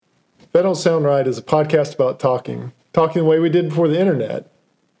That Don't Sound Right is a podcast about talking the way we did before the internet,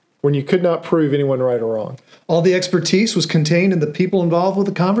 when you could not prove anyone right or wrong. All the expertise was contained in the people involved with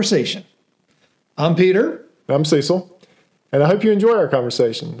the conversation. I'm Peter. I'm Cecil, and I hope you enjoy our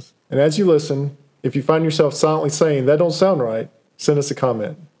conversations. And as you listen, if you find yourself silently saying, that don't sound right, send us a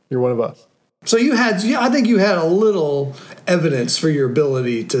comment. You're one of us. So I think you had a little evidence for your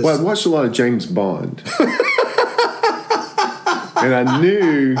ability to... Well, I watched a lot of James Bond. And I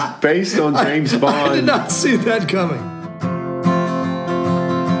knew, based on James Bond... I did not see that coming.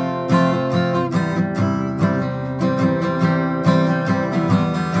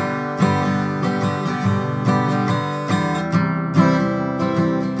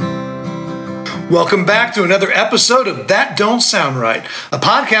 Welcome back to another episode of That Don't Sound Right, a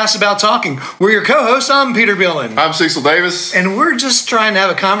podcast about talking. We're your co-hosts. I'm Peter Billin. I'm Cecil Davis. And we're just trying to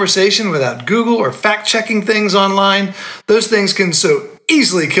have a conversation without Google or fact-checking things online. Those things can so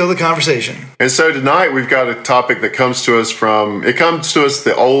easily kill the conversation. And so tonight we've got a topic that comes to us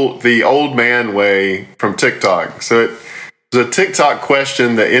the old man way from TikTok. So it was a TikTok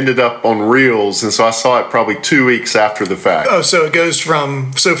question that ended up on Reels, and so I saw it probably 2 weeks after the fact. Oh, so it goes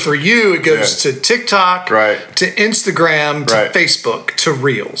for you, it goes to TikTok, right, to Instagram, to Facebook, to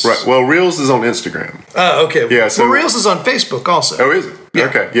Reels. Right. Well, Reels is on Instagram. Oh, okay. Yeah. So Reels is on Facebook also. Oh, is it? Yeah.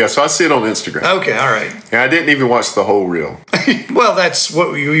 Okay. Yeah. So I see it on Instagram. Okay. All right. And I didn't even watch the whole reel. Well, that's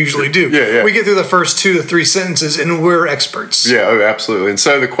what we usually do. Yeah. We get through the first 2 to 3 sentences, and we're experts. Yeah. Oh, absolutely. And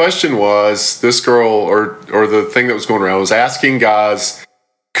so the question was, this girl or the thing that was going around was asking guys,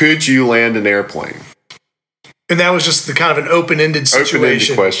 could you land an airplane? And that was just the kind of an open-ended situation.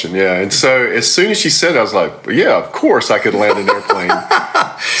 Open-ended question, yeah. And so as soon as she said it, I was like, yeah, of course I could land an airplane.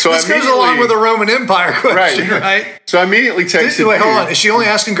 So this goes along with the Roman Empire question, right? So I immediately texted Wait, hold on. Is she only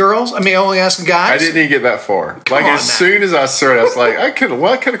asking girls? Only asking guys? I didn't even get that far. Come on, as soon as I started, I was like,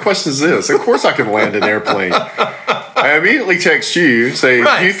 what kind of question is this? Of course I can land an airplane. I immediately text you, say,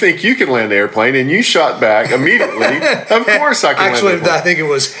 you think you can land an airplane? And you shot back immediately, of course I can land an airplane. Actually, I think it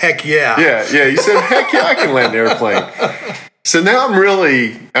was heck yeah. Yeah. You said, heck yeah, I can land an airplane. So now I'm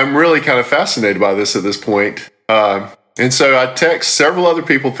really kind of fascinated by this at this point. And so I text several other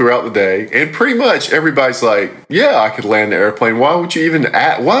people throughout the day, and pretty much everybody's like, yeah, I could land an airplane. Why would you even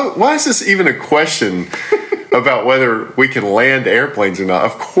ask? Why is this even a question about whether we can land airplanes or not?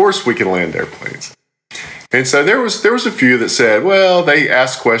 Of course we can land airplanes. And so there was a few that said, well, they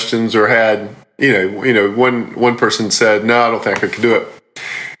asked questions or had, one person said, no, I don't think I could do it.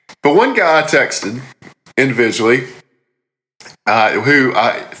 But one guy I texted individually, who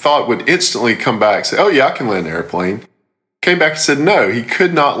I thought would instantly come back and say, oh yeah, I can land an airplane, came back and said, no, he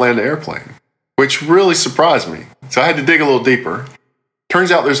could not land an airplane, which really surprised me. So I had to dig a little deeper. Turns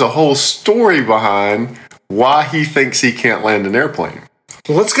out there's a whole story behind why he thinks he can't land an airplane.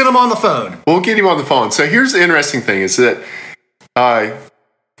 Well, let's get him on the phone. We'll get him on the phone. So here's the interesting thing is that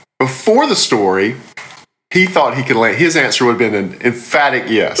before the story, he thought he could land. His answer would have been an emphatic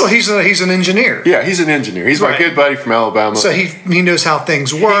yes. Well, he's an engineer. Yeah, he's an engineer. He's my good buddy from Alabama. So he knows how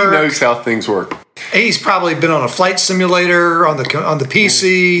things work. He knows how things work. He's probably been on a flight simulator on the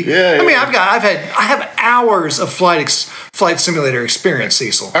PC. Yeah. I have hours of flight simulator experience,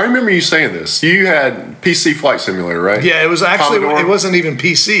 Cecil. I remember you saying this. You had PC flight simulator, right? Yeah, it was actually Commodore? It wasn't even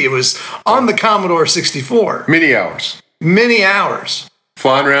PC. It was on the Commodore 64. Many hours.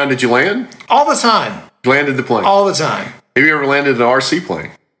 Flying around. Did you land? All the time. Landed the plane. All the time. Have you ever landed an RC plane?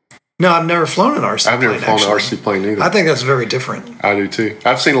 No, I've never flown an RC plane. I've never flown an RC plane either. I think that's very different. I do too.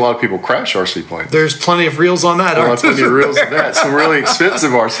 I've seen a lot of people crash RC planes. There's plenty of reels on that. Plenty of reels on that. Some really expensive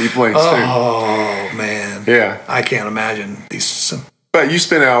RC planes too. Oh man. Yeah. I can't imagine these. But you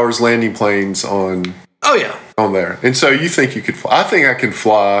spend hours landing planes on. Oh yeah. On there, and so you think you could fly? I think I can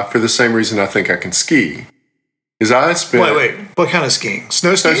fly for the same reason I think I can ski. Wait. What kind of skiing?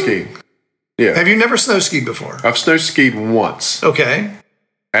 Snow skiing? Snow skiing. Yeah. Have you never snow skied before? I've snow skied once. Okay.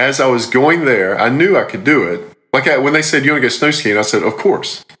 As I was going there, I knew I could do it. When they said, you want to go snow skiing? I said, of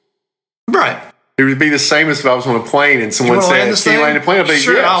course. Right. It would be the same as if I was on a plane and someone said, can you land a plane? I'd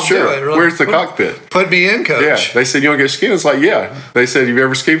be, I'll do it. Really? Where's the cockpit? Put me in, coach. Yeah. They said, you want to go skiing? I was like, yeah. They said, have you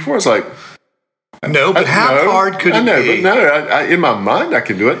ever skied before? I was like, no, but how hard could it be? But no, in my mind, I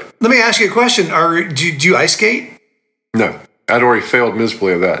can do it. Let me ask you a question. Do you ice skate? No. I'd already failed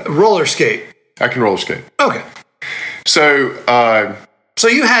miserably at that. Roller skate? I can roller skate. Okay. So, I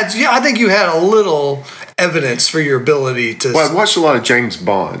think you had a little evidence for your ability to... Well, I watched a lot of James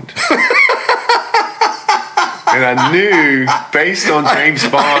Bond. And I knew, based on James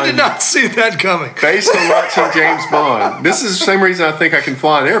Bond... I did not see that coming. Based on watching James Bond. This is the same reason I think I can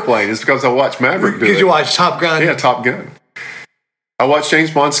fly an airplane. Is because I watched Maverick do it. Did you watch Top Gun? Yeah, Top Gun. I watched James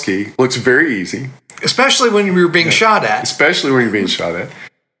Bond ski. Looks very easy, Especially when you were being shot at. especially when you're being shot at.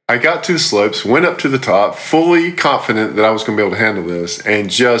 I got to the slopes, went up to the top, fully confident that I was going to be able to handle this, and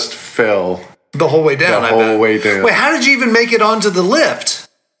just fell The whole way down. the I whole bet. way down. Wait, how did you even make it onto the lift?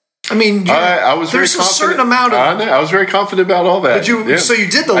 I mean, I was very there's a confident. certain amount of. I know. I was very confident about all that. But so you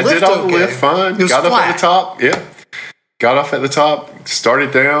did the I lift. did all the okay. lift fine. It was Got up flat. at the top. Yeah. Got off at the top,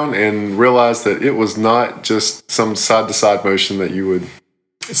 started down, and realized that it was not just some side to side motion that you would.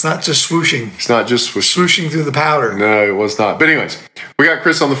 It's not just swooshing, It's not just swooshing through the powder. No, it was not. But anyways, we got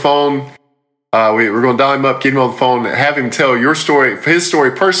Chris on the phone. We're going to dial him up, get him on the phone, and have him tell your story, his story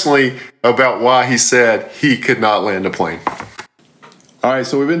personally, about why he said he could not land a plane. All right,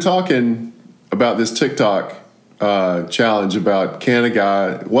 so we've been talking about this TikTok challenge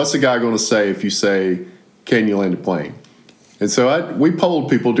about what's a guy going to say if you say, can you land a plane? And so we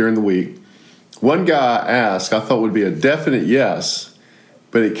polled people during the week. One guy asked, I thought would be a definite yes,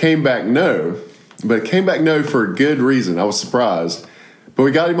 but it came back no. But it came back no for a good reason. I was surprised. But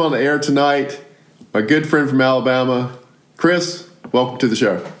we got him on the air tonight. My good friend from Alabama, Chris, welcome to the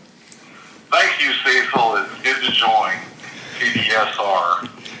show. Thank you, Cecil. It's good to join TDSR.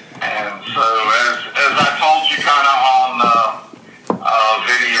 And so, as I told you kind of on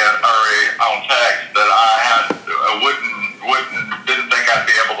video or on text, that I didn't think I'd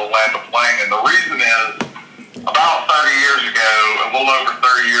be able to land a plane. And the reason is, about 30 years ago, a little over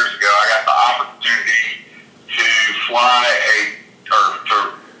 30 years ago, I got the opportunity to to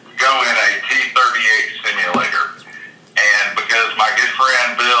go in a T-38 simulator. And because my good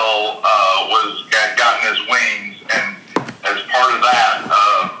friend Bill had gotten his wings, and as part of that,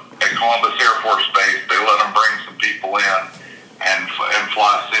 at Columbus Air Force Base, they let him bring some people in and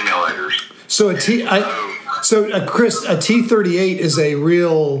fly simulators. So Chris, a T-38 is a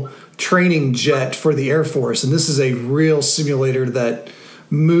real training jet for the Air Force, and this is a real simulator that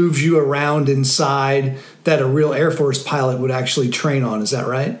moves you around inside that a real Air Force pilot would actually train on. Is that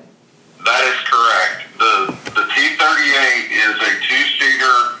right? That is correct. The T-38 is a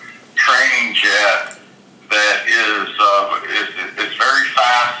two-seater training jet that is very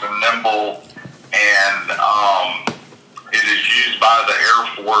fast and nimble, and it is used by the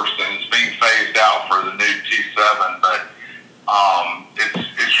Air Force, and it's being phased out for the new T-7. But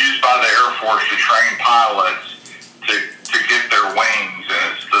it's used by the Air Force to train pilots to get their wings,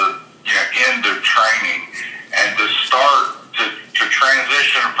 and it's the end of training, and to start to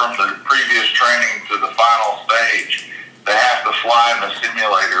transition from the previous training to the final stage. They have to fly in the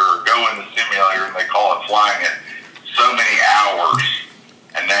simulator or go in the simulator, and they call it flying it, so many hours,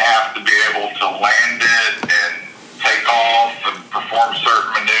 and they have to be able to land it and take off and perform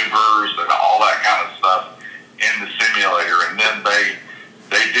certain maneuvers and all that kind of stuff in the simulator. And then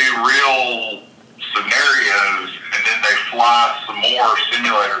they do real scenarios, and then they fly some more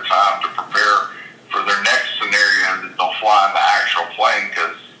simulator time to prepare for their next scenario that they'll fly in the actual plane,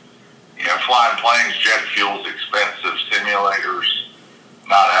 because flying planes, jet fuel's expensive, simulators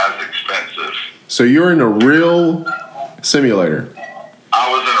not as expensive. So you're in a real simulator. I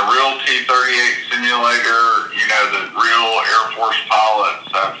was in a real T-38 simulator, that real Air Force pilots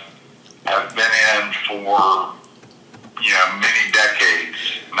have been in for, many decades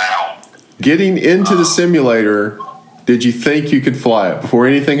now. Getting into the simulator, did you think you could fly it before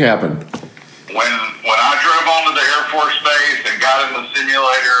anything happened? When I drove onto the Air Force Base and got in the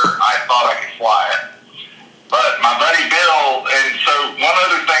simulator, I thought I could fly it. But my buddy Bill, and so one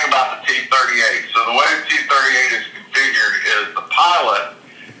other thing about the T-38. So the way the T-38 is configured is the pilot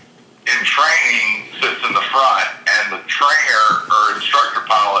in training sits in the front, and the trainer or instructor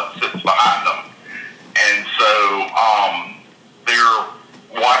pilot sits behind them. And so they're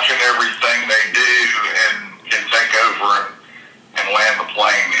watching everything they do and can take over and land the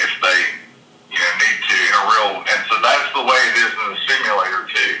plane if they need to in a real. And so that's the way it is in the simulator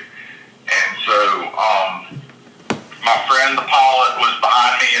too. And so my friend the pilot was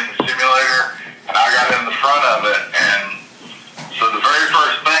behind me in the simulator, and I got in the front of it. And so the very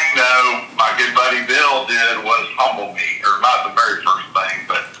first thing, though, my good buddy Bill did was humble me, or not the very first thing,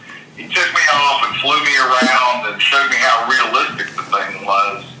 but he took me off and flew me around and showed me how realistic the thing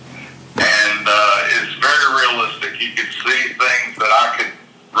was. And it's very realistic. You could see things that I could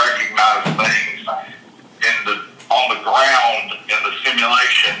recognize things on the ground in the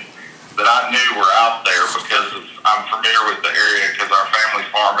simulation that I knew were out there, because I'm familiar with the area, because our family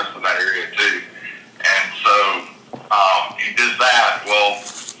farm is in that area too. And so he did that. Well,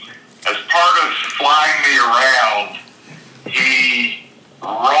 as part of flying me around, he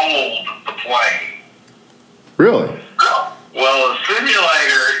rolled the plane. Really? Well, a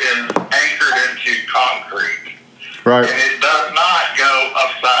simulator is anchored into concrete. Right. And it does not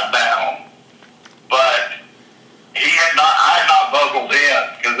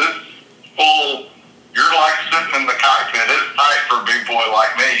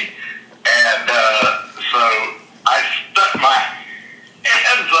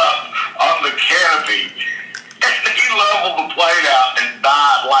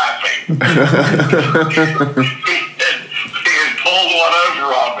he had pulled one over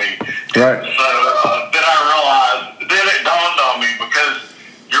on me. Right. So then I realized, then it dawned on me, because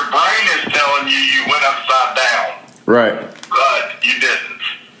your brain is telling you went upside down, Right. but you didn't.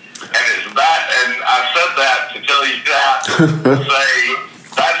 And it's that, and I said that to tell you that, to say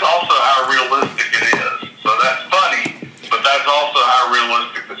that's also how realistic it is. So that's funny, but that's also how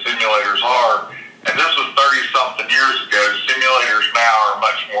realistic the simulators are. And this was 30-something years ago. Simulators now are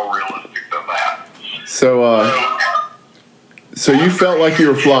much more realistic than that. So you felt like you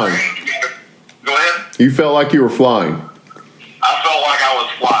were flying. Go ahead. You felt like you were flying. I felt like I was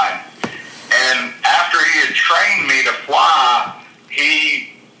flying. And after he had trained me to fly, he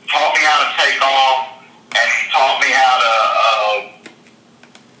taught me how to take off, and he taught me how to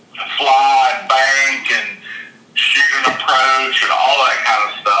fly and bank and shoot an approach and all that kind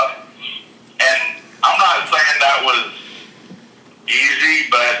of stuff. And I'm not saying that was easy,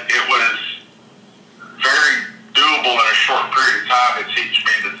 but it was very doable in a short period of time to teach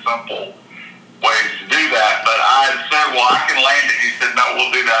me the simple ways to do that. But I said, well, I can land it. He said, no,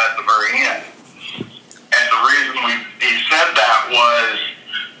 we'll do that at the very end. And the reason he said that was,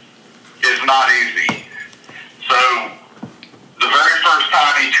 it's not easy. So the very first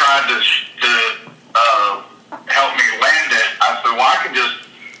time he tried to help me land it, I said, well, I can just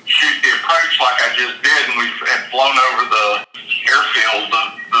shoot the approach like I just did. And we had flown over the airfield,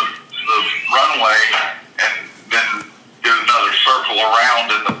 the runway, and then did another circle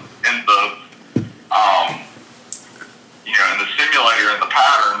around in the in the simulator, in the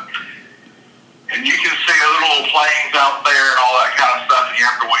pattern. And you can see other little planes out there and all that kind of stuff, and you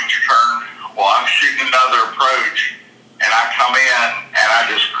have to wait your turn. Well, I'm shooting another approach, and I come in, and I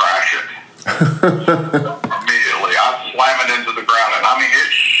just crash it. Immediately. I slam it into the ground, and I mean, it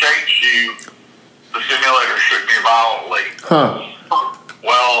shakes you. The simulator shook me violently.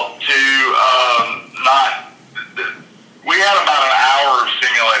 Well, we had about an hour of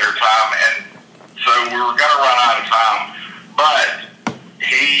simulator time, and so we were going to run out of time, but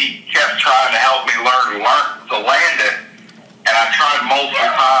he kept trying to help me learn to land it, and I tried multiple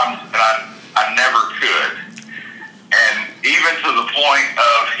times, and I never could. And even to the point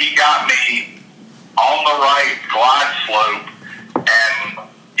of he got me on the right glide slope and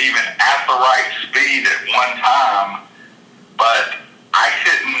even at the right speed at one time, but I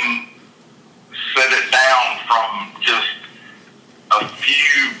couldn't set it down from just a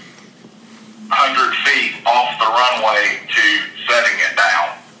few hundred feet off the runway to setting it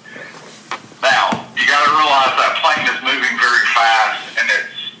down. Now, you got to realize that plane is moving very fast, and it's,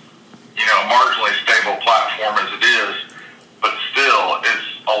 a marginally stable platform as it is, but still, it's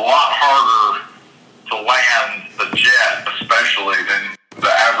a lot harder to land the jet, especially, than the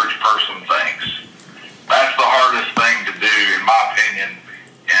average person thinks. That's the hardest thing to do, in my opinion,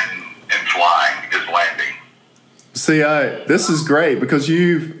 in flying, is landing. See, this is great because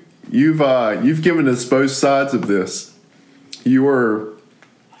you've given us both sides of this. You were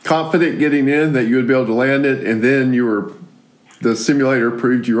confident getting in that you would be able to land it, and then the simulator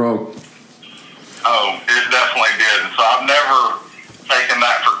proved you wrong. Oh, it definitely did. So I've never taken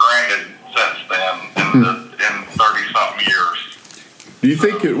that for granted since then in 30-something years. Do you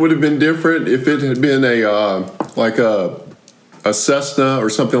think it would have been different if it had been a Cessna or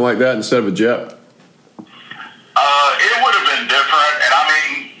something like that instead of a jet? It would have been different, and I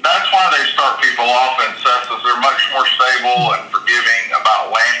mean, that's why they start people off in Cessnas. They're much more stable and forgiving about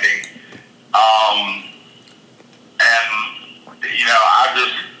landing.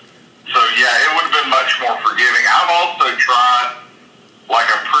 It would have been much more forgiving. I've also tried like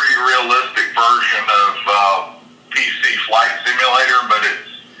a pretty realistic version of PC Flight Simulator, but it's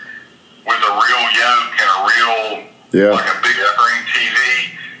with a real yoke and like a big screen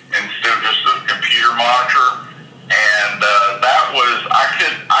TV instead of just a computer monitor. And that was, I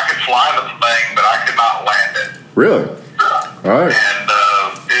could fly the thing, but I could not land it. Really? All right. And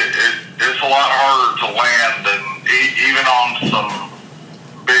it's a lot harder to land than even on some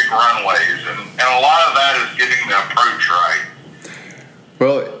big runways, and a lot of that is getting the approach right.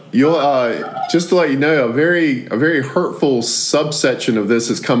 Well, you'll just to let you know, a very hurtful subsection of this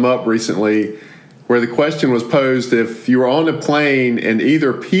has come up recently, where the question was posed: if you were on a plane and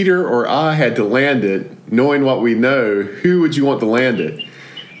either Peter or I had to land it, knowing what we know, who would you want to land it?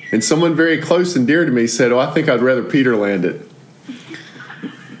 And someone very close and dear to me said, "Oh, I think I'd rather Peter land it."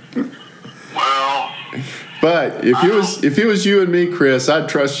 Well, but if it was you and me, Chris, I'd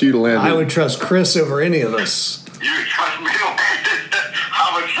trust you to land it. I would trust Chris over any of us. You would trust me to land it.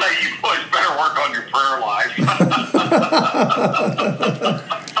 I would say you boys better work on your prayer life.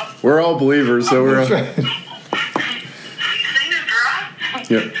 We're all believers, so we're. That's right.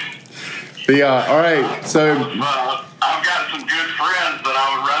 Yep. All right. So I've got some good friends that I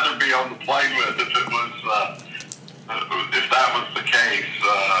would rather be on the plane with if it was if that was the case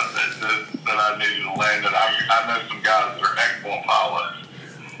that I needed to land it. I know some guys that are excellent pilots.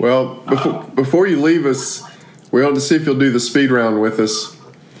 well, before you leave us, we want to see if you'll do the speed round with us.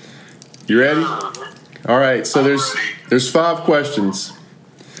 You ready? All right. So there's 5 questions.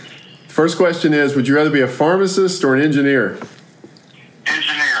 First question is: would you rather be a pharmacist or an engineer?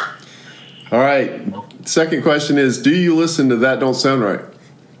 Engineer. All right. Second question is: do you listen to That Don't Sound Right?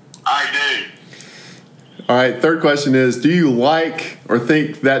 I do. All right. Third question is: do you like or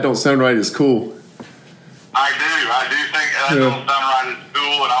think That Don't Sound Right is cool? I do think that don't sound right is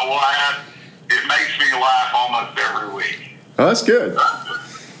cool, and I will add, it makes me laugh almost every week. Oh, that's good.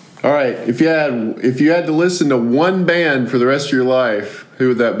 All right. If you had to listen to one band for the rest of your life, who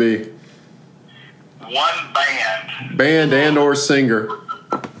would that be? One band. Band and or singer.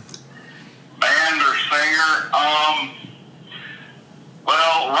 Band or singer?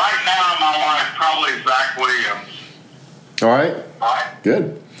 Well, right now in my life, probably Zach Williams. All right. Right?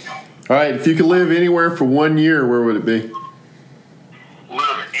 Good. All right. If you could live anywhere for 1 year, where would it be?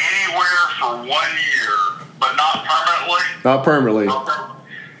 Live anywhere for 1 year, but not permanently. Not permanently.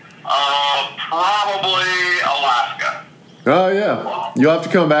 Probably Alaska. Oh yeah. You'll have to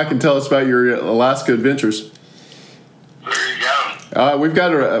come back and tell us about your Alaska adventures. There you go. We've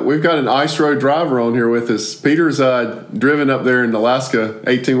got an ice road driver on here with us. Peter's driven up there in Alaska,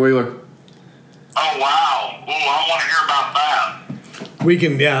 18-wheeler. Oh wow! Ooh, I want to hear about that. We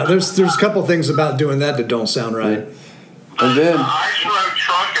can, yeah. There's a couple things about doing that don't sound right. And then, the ice road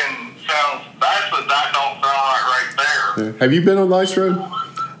trucking that don't sound right there. have you been on the ice road?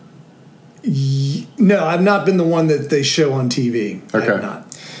 No, I've not been the one that they show on TV. I have Okay. not.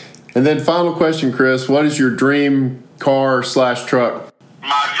 And then final question, Chris. What is your dream car/truck?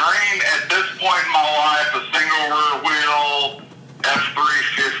 My dream at this point in my life, a single rear wheel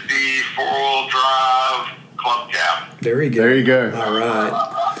F-350 4-wheel drive club cab. There you go. There you go. All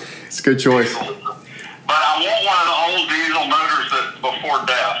right. It's a good choice. But I want one of the old diesel motors that's before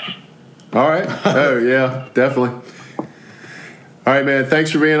death. All right. Oh, yeah, definitely. All right, man. Thanks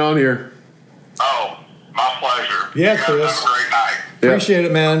for being on here. Oh, my pleasure. Yeah, You guys Chris. have a great night. Yeah. Appreciate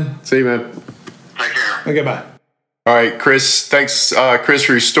it, man. See you, man. Take care. Okay, bye. All right, Chris. Thanks, Chris,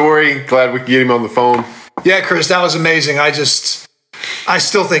 for your story. Glad we could get him on the phone. Yeah, Chris, that was amazing. I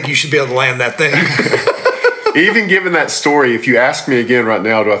still think you should be able to land that thing. Even given that story, if you ask me again right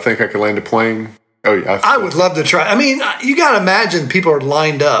now, do I think I could land a plane? Oh, yeah. I would love to try. I mean, you got to imagine people are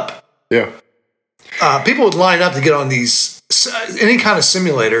lined up. Yeah. People would line up to get on these any kind of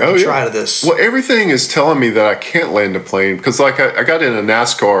simulator to try to this. Well, everything is telling me that I can't land a plane because, like, I got in a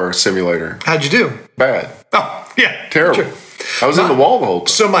NASCAR simulator. How'd you do? Bad. Oh, yeah. Terrible. Sure. I was in the wall the whole time.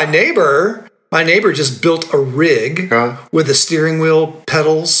 So my neighbor just built a rig with the steering wheel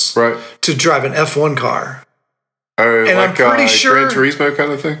pedals to drive an F1 car. Oh, and like I'm pretty sure Gran Turismo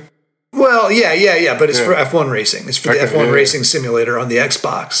kind of thing? Well, yeah, but it's for F1 racing. It's for the F1 racing simulator on the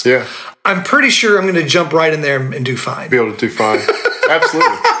Xbox. Yeah. I'm pretty sure I'm going to jump right in there and do fine. Be able to do fine.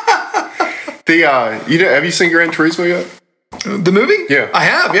 Absolutely. Have you seen Gran Turismo yet? The movie? Yeah. I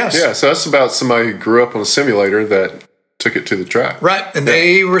have, yes. Yeah, so that's about somebody who grew up on a simulator that took it to the track. Right, and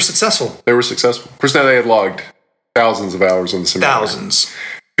they were successful. They were successful. Of course, now they had logged thousands of hours on the simulator. Thousands.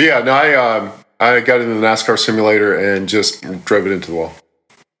 But yeah, no, I got into the NASCAR simulator and just drove it into the wall.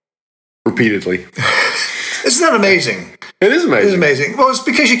 Repeatedly. Isn't that amazing? It is amazing. It's amazing. Well, it's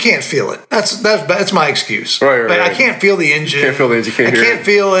because you can't feel it. That's my excuse. Right. I can't feel the engine. You can't feel the engine. You can't hear it.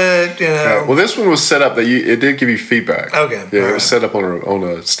 feel it. You know. Right. Well, this one was set up that it did give you feedback. Okay. Yeah, it was set up on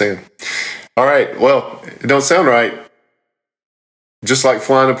a stand. All right. Well, it don't sound right. Just like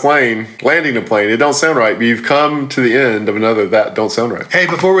flying a plane, landing a plane, it don't sound right. But you've come to the end of another That Don't Sound Right. Hey,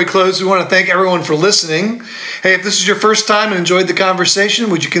 before we close, we want to thank everyone for listening. Hey, if this is your first time and enjoyed the conversation,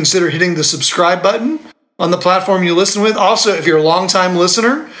 would you consider hitting the subscribe button on the platform you listen with? Also, if you're a longtime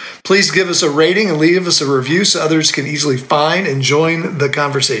listener, please give us a rating and leave us a review so others can easily find and join the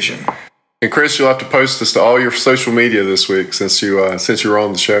conversation. And Chris, you'll have to post this to all your social media this week since you were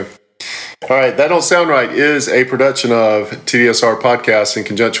on the show. All right, That Don't Sound Right is a production of TDSR Podcast in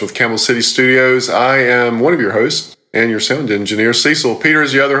conjunction with Camel City Studios. I am one of your hosts and your sound engineer, Cecil. Peter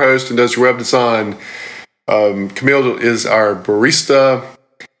is the other host and does your web design. Camille is our barista.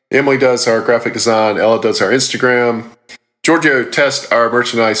 Emily does our graphic design. Ella does our Instagram. Giorgio tests our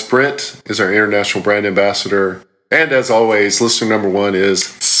merchandise. Brent is our international brand ambassador. And as always, listener number one is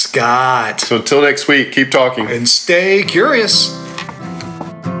Scott. So until next week, keep talking. And stay curious.